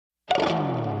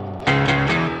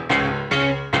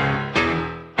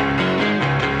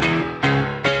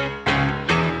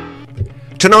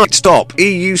Tonight's top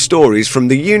EU stories from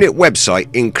the unit website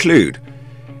include: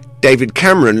 David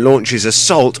Cameron launches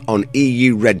assault on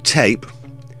EU red tape.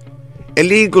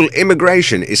 Illegal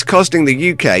immigration is costing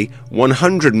the UK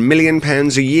 £100 million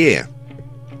a year.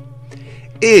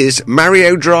 Is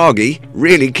Mario Draghi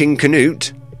really King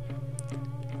Canute?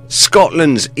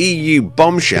 Scotland's EU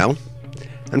bombshell.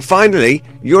 And finally,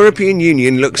 European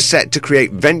Union looks set to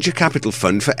create venture capital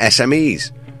fund for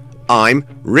SMEs. I'm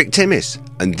Rick Timmis,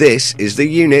 and this is the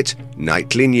Unit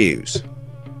Nightly News.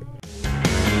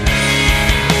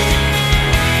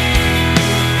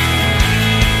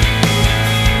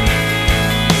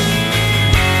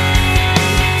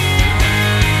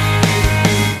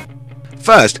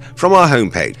 First, from our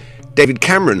homepage, David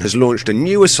Cameron has launched a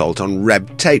new assault on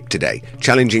red tape today,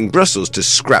 challenging Brussels to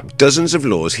scrap dozens of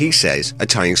laws he says are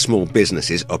tying small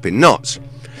businesses up in knots.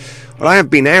 Well, I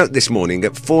have been out this morning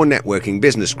at 4 Networking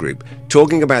Business Group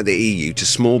talking about the EU to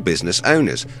small business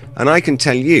owners, and I can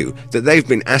tell you that they've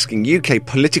been asking UK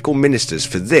political ministers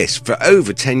for this for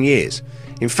over 10 years.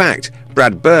 In fact,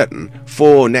 Brad Burton,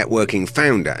 4 Networking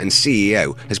founder and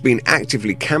CEO, has been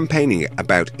actively campaigning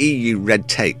about EU red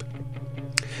tape.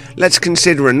 Let's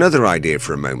consider another idea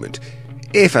for a moment.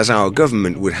 If, as our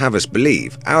government would have us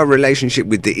believe, our relationship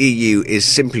with the EU is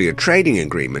simply a trading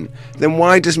agreement, then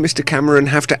why does Mr Cameron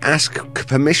have to ask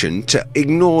permission to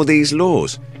ignore these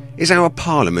laws? Is our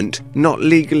Parliament not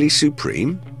legally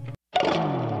supreme?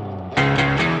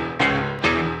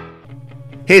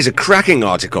 Here's a cracking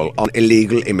article on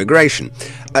illegal immigration.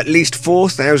 At least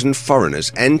 4,000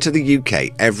 foreigners enter the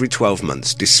UK every 12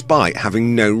 months despite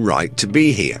having no right to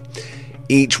be here.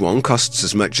 Each one costs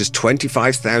as much as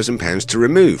 £25,000 to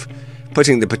remove,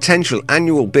 putting the potential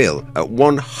annual bill at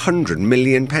 £100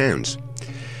 million.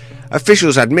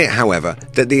 Officials admit, however,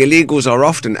 that the illegals are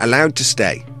often allowed to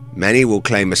stay. Many will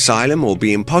claim asylum or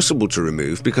be impossible to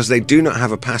remove because they do not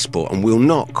have a passport and will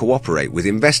not cooperate with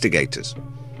investigators.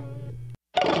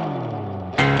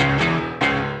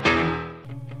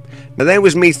 Now, there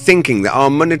was me thinking that our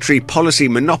monetary policy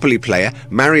monopoly player,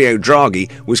 Mario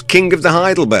Draghi, was king of the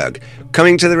Heidelberg,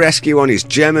 coming to the rescue on his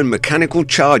German mechanical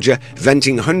charger,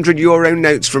 venting €100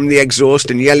 notes from the exhaust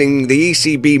and yelling the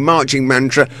ECB marching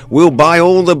mantra, "We'll buy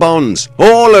all the bonds,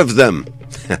 all of them."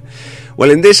 Well,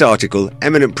 in this article,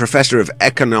 eminent professor of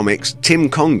economics Tim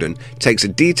Congdon takes a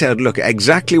detailed look at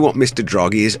exactly what Mr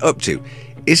Draghi is up to.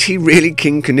 Is he really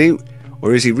King Canute,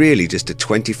 or is he really just a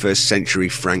 21st century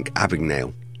Frank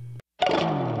Abagnale?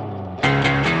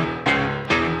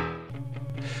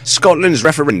 Scotland's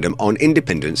referendum on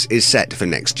independence is set for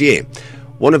next year.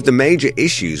 One of the major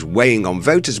issues weighing on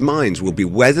voters' minds will be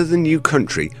whether the new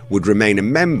country would remain a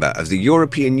member of the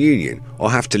European Union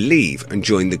or have to leave and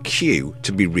join the queue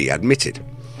to be readmitted.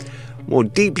 More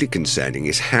deeply concerning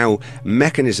is how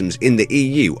mechanisms in the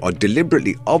EU are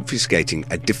deliberately obfuscating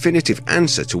a definitive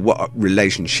answer to what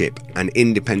relationship an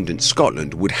independent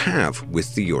Scotland would have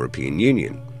with the European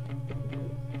Union.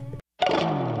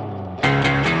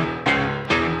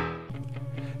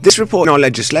 This report in our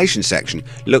legislation section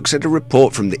looks at a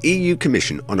report from the EU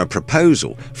Commission on a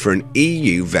proposal for an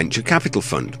EU venture capital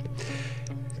fund.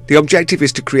 The objective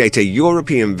is to create a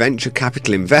European venture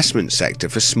capital investment sector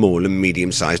for small and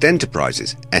medium-sized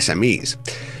enterprises, SMEs.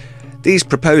 These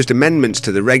proposed amendments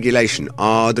to the regulation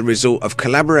are the result of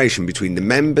collaboration between the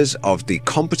members of the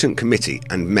competent committee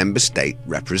and member state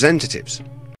representatives.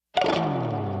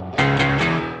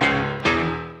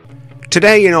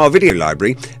 Today in our video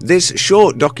library, this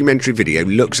short documentary video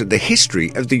looks at the history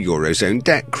of the Eurozone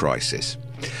debt crisis.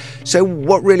 So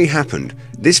what really happened?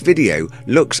 This video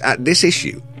looks at this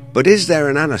issue, but is their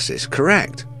analysis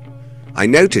correct? I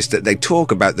noticed that they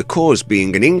talk about the cause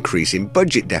being an increase in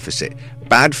budget deficit,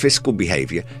 bad fiscal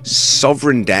behaviour,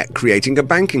 sovereign debt creating a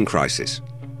banking crisis.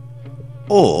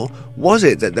 Or was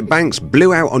it that the banks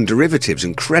blew out on derivatives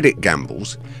and credit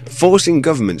gambles, forcing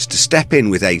governments to step in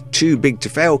with a too big to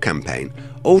fail campaign,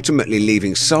 ultimately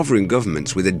leaving sovereign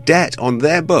governments with a debt on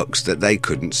their books that they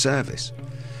couldn't service?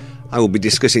 I will be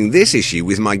discussing this issue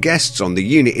with my guests on the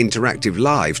Unit Interactive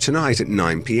Live tonight at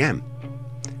 9 p.m.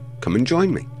 Come and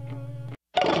join me.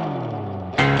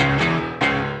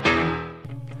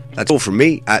 That's all from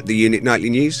me at the Unit Nightly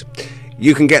News.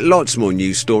 You can get lots more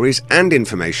news stories and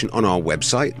information on our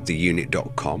website,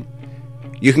 theunit.com.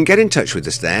 You can get in touch with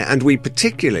us there, and we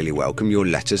particularly welcome your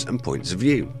letters and points of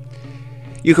view.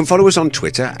 You can follow us on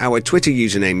Twitter. Our Twitter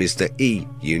username is the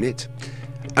eUnit.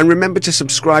 And remember to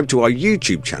subscribe to our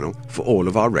YouTube channel for all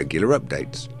of our regular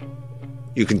updates.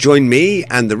 You can join me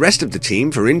and the rest of the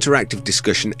team for interactive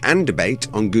discussion and debate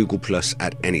on Google Plus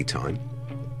at any time.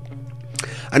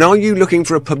 And are you looking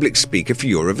for a public speaker for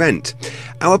your event?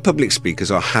 Our public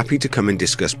speakers are happy to come and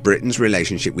discuss Britain's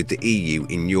relationship with the EU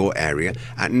in your area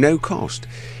at no cost.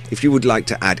 If you would like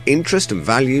to add interest and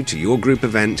value to your group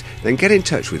event, then get in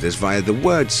touch with us via the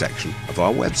Word section of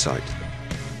our website.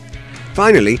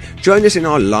 Finally, join us in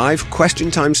our live question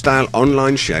time style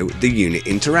online show, The Unit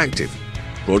Interactive.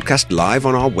 Broadcast live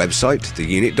on our website,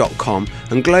 theunit.com,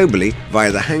 and globally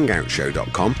via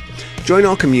thehangoutshow.com. Join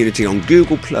our community on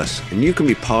Google+, and you can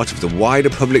be part of the wider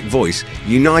public voice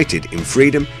united in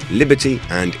freedom, liberty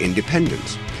and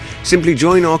independence. Simply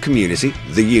join our community,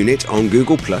 The Unit, on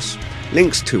Google+.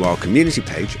 Links to our community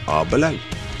page are below.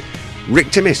 Rick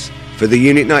Timmis for the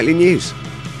Unit Nightly News.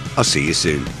 I'll see you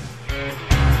soon.